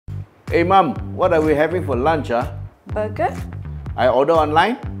Hey Mum, what are we having for lunch? Burger? I order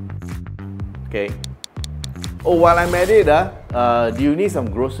online? Okay. Oh, while I'm at it, do you need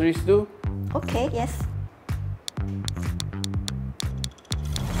some groceries too? Okay, yes.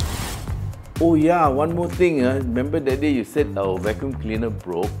 Oh yeah, one more thing. Remember that day you said our vacuum cleaner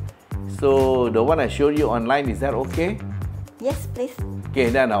broke? So the one I showed you online, is that okay? Yes, please. Okay,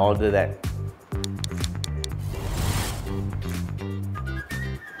 then I'll order that.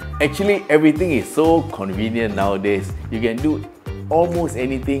 Actually, everything is so convenient nowadays. You can do almost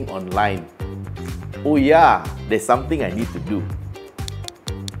anything online. Oh yeah, there's something I need to do.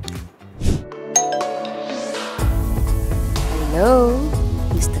 Hello,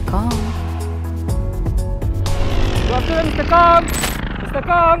 Mr. Kong. Good afternoon, Mr. Kong. Mr.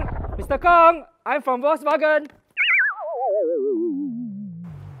 Kong. Mr. Kong, I'm from Volkswagen.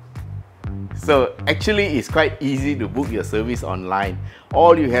 So actually, it's quite easy to book your service online.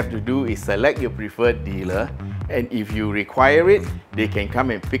 All you have to do is select your preferred dealer, and if you require it, they can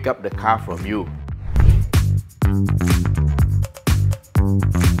come and pick up the car from you.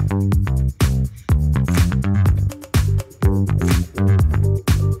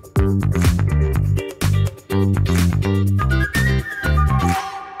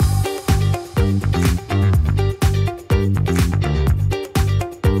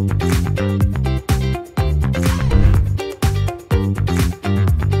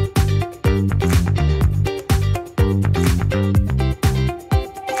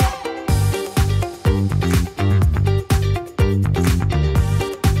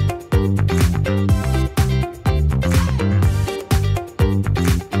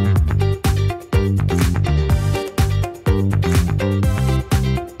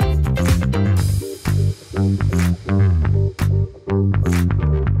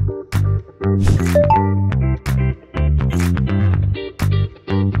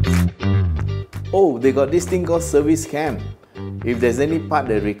 Oh, they got this thing called service cam. If there's any part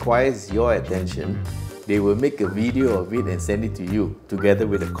that requires your attention, they will make a video of it and send it to you together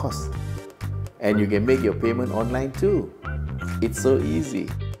with the cost. And you can make your payment online too. It's so easy.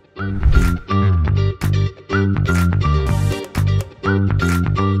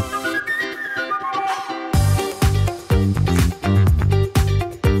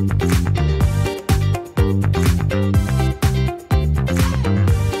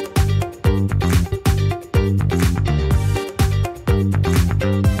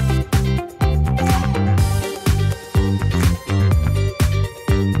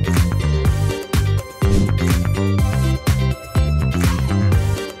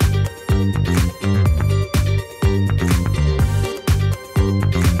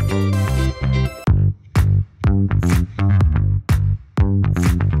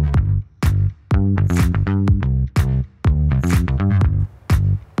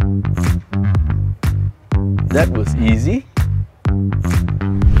 That was easy.